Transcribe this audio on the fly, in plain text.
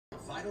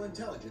vital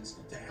intelligence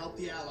to help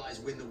the Allies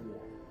win the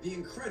war. The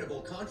incredible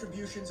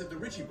contributions of the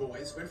Ritchie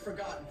boys went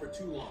forgotten for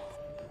too long,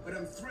 but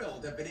I'm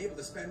thrilled to have been able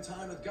to spend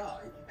time with Guy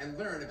and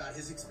learn about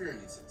his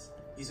experiences.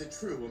 He's a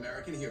true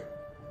American hero.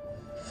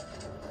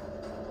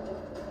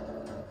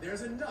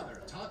 There's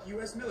another top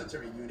U.S.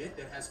 military unit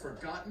that has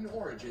forgotten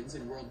origins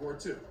in World War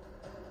II.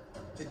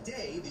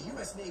 Today, the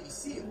U.S. Navy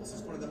SEALs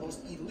is one of the most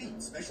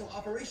elite special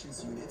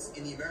operations units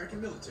in the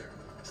American military,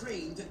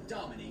 trained to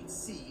dominate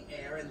sea,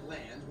 air, and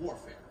land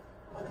warfare.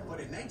 But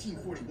in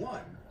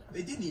 1941,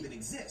 they didn't even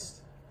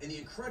exist. And the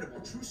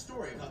incredible true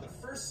story of how the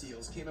first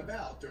SEALs came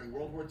about during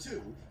World War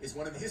II is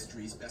one of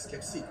history's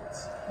best-kept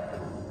secrets.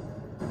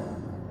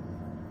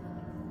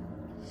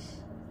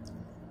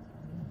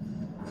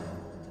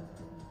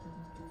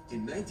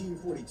 In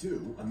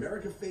 1942,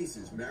 America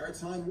faces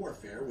maritime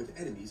warfare with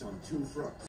enemies on two fronts.